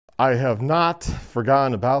I have not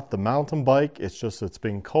forgotten about the mountain bike. It's just it's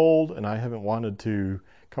been cold and I haven't wanted to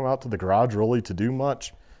come out to the garage really to do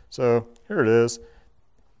much. So here it is,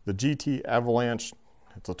 the GT Avalanche.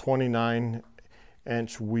 It's a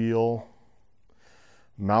 29-inch wheel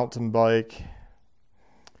mountain bike.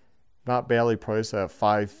 Not badly priced at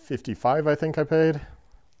 $555, I think I paid.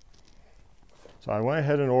 So I went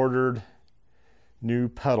ahead and ordered new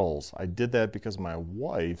pedals. I did that because my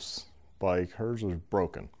wife's bike, hers was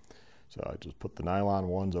broken. So I just put the nylon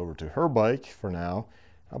ones over to her bike for now.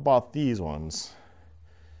 I bought these ones.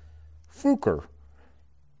 Fooker.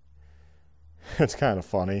 It's kind of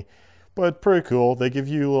funny, but pretty cool. They give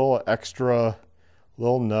you little extra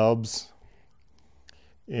little nubs.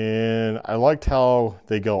 And I liked how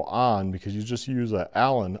they go on because you just use an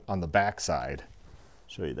Allen on the back side.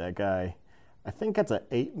 Show you that guy. I think it's an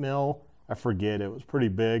 8 mil. I forget, it was pretty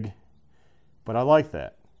big, but I like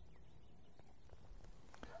that.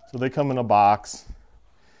 So they come in a box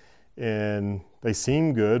and they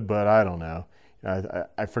seem good, but I don't know.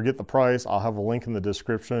 I forget the price. I'll have a link in the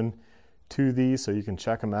description to these so you can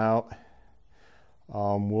check them out.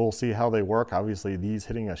 We'll see how they work. Obviously, these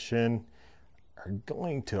hitting a shin are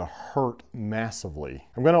going to hurt massively.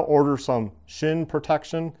 I'm going to order some shin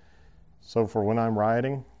protection, so for when I'm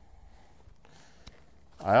riding.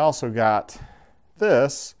 I also got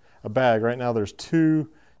this, a bag. Right now there's 2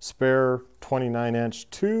 spare 29-inch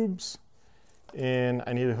tubes, and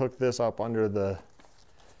I need to hook this up under the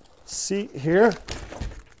seat here,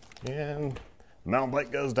 and the mountain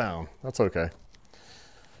bike goes down. That's okay.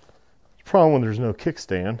 The problem when there's no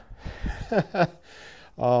kickstand.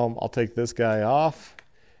 I'll take this guy off,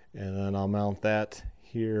 and then I'll mount that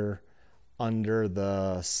here under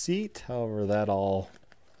the seat, however that all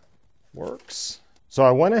works. So I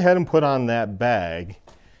went ahead and put on that bag.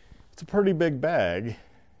 It's a pretty big bag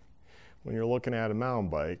when you're looking at a mountain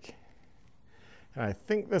bike. And I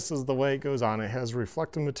think this is the way it goes on. It has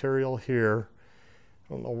reflective material here.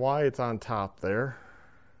 I don't know why it's on top there.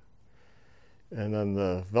 And then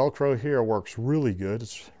the Velcro here works really good.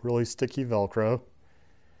 It's really sticky Velcro.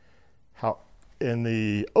 And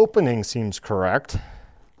the opening seems correct.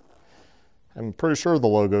 I'm pretty sure the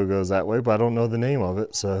logo goes that way, but I don't know the name of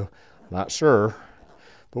it, so I'm not sure.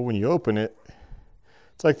 But when you open it,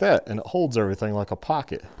 it's like that, and it holds everything like a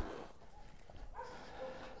pocket.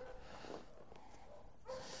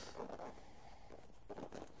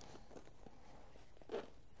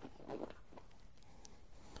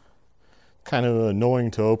 Kind of annoying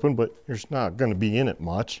to open, but there's not going to be in it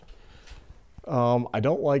much. I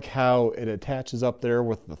don't like how it attaches up there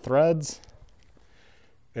with the threads.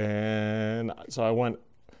 And so I went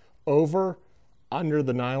over, under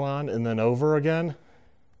the nylon, and then over again.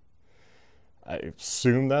 I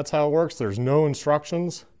assume that's how it works. There's no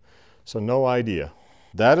instructions, so no idea.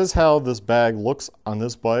 That is how this bag looks on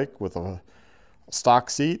this bike with a stock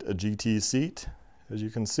seat, a GT seat, as you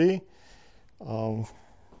can see.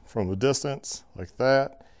 From a distance, like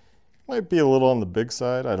that. Might be a little on the big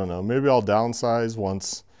side, I don't know. Maybe I'll downsize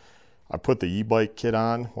once I put the e-bike kit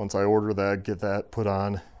on. Once I order that, get that put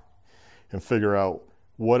on, and figure out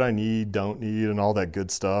what I need, don't need, and all that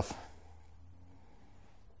good stuff.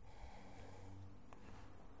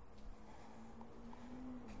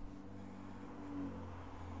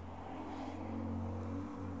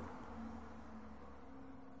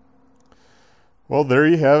 Well, there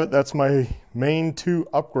you have it. That's my main 2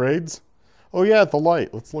 upgrades. Oh yeah, the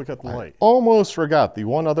light. Let's look at the light. Almost forgot. The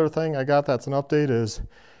one other thing I got that's an update is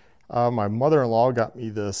my mother-in-law got me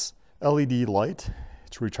this LED light.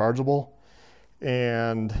 It's rechargeable.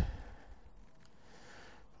 And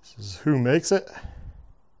this is who makes it.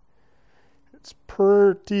 It's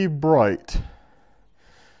pretty bright.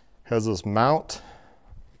 Has this mount.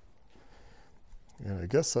 And I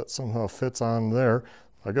guess that somehow fits on there.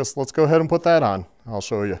 I guess let's go ahead and put that on. I'll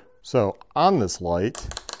show you. So on this light,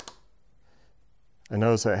 I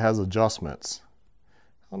notice it has adjustments.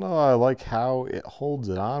 I don't know, I like how it holds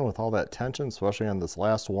it on with all that tension, especially on this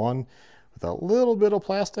last one, with a little bit of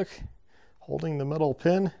plastic holding the metal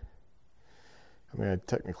pin. I mean, I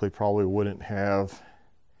technically probably wouldn't have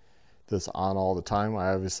this on all the time.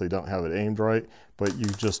 I obviously don't have it aimed right, but you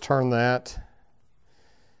just turn that.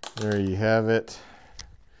 There you have it.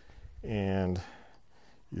 And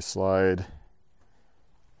you slide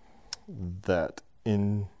that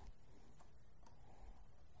in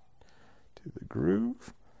to the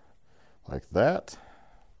groove like that.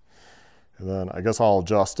 And then I guess I'll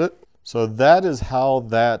adjust it. So that is how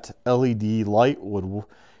that LED light would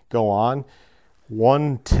go on.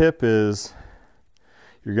 One tip is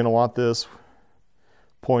you're going to want this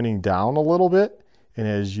pointing down a little bit. And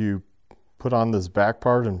as you put on this back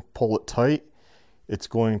part and pull it tight, it's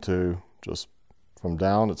going to just, from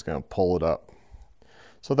down, it's going to pull it up.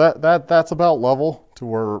 So that's about level to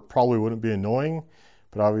where it probably wouldn't be annoying,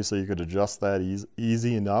 but obviously you could adjust that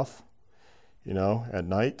easy enough, you know, at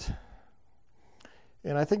night.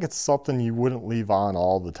 And I think it's something you wouldn't leave on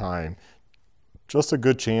all the time. Just a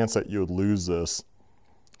good chance that you would lose this.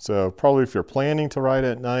 So probably if you're planning to ride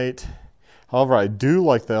at night. However, I do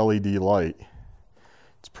like the LED light.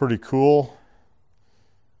 It's pretty cool.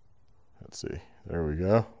 Let's see, there we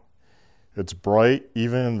go. It's bright,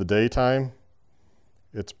 even in the daytime,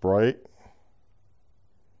 it's bright.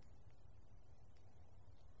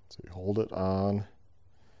 So you hold it on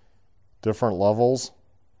different levels.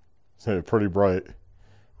 It's pretty bright,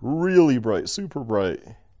 really bright, super bright.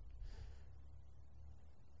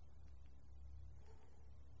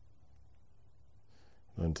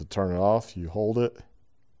 And to turn it off, you hold it.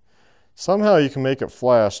 Somehow you can make it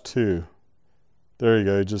flash too. There you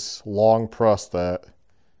go, you just long press that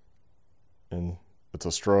and it's a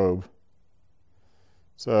strobe.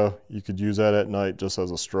 So you could use that at night just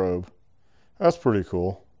as a strobe. That's pretty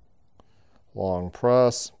cool. Long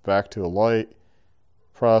press, back to a light,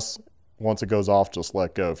 press. Once it goes off, just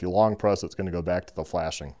let go. If you long press, it's going to go back to the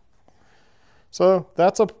flashing. So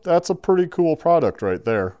that's a pretty cool product right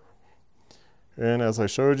there. And as I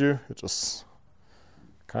showed you, it just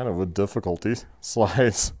kind of with difficulty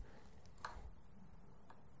slides.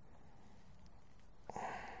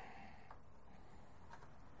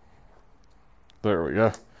 There we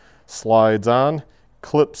go. Slides on,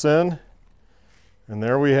 clips in, and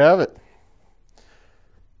there we have it.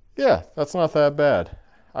 Yeah, that's not that bad.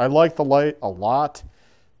 I like the light a lot.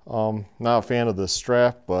 Not a fan of this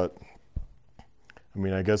strap, but I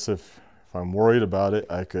mean, I guess if I'm worried about it,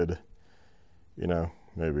 I could, you know,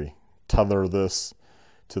 maybe tether this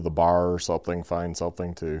to the bar or something, find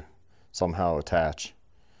something to somehow attach.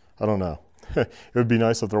 I don't know. It would be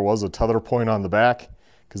nice if there was a tether point on the back,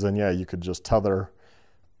 because then, yeah, you could just tether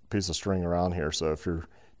a piece of string around here. So if you're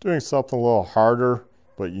doing something a little harder,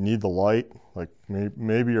 but you need the light, like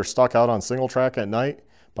maybe you're stuck out on single track at night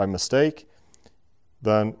by mistake,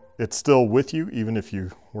 then it's still with you even if you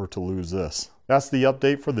were to lose this. That's the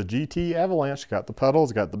update for the GT Avalanche. Got the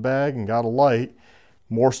pedals, got the bag, and got a light.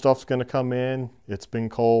 More stuff's going to come in. It's been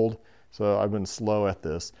cold, so I've been slow at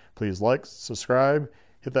this. Please like, subscribe,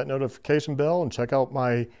 hit that notification bell, and check out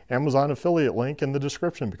my Amazon affiliate link in the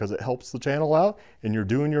description because it helps the channel out and you're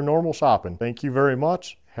doing your normal shopping. Thank you very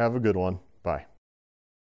much. Have a good one. Bye.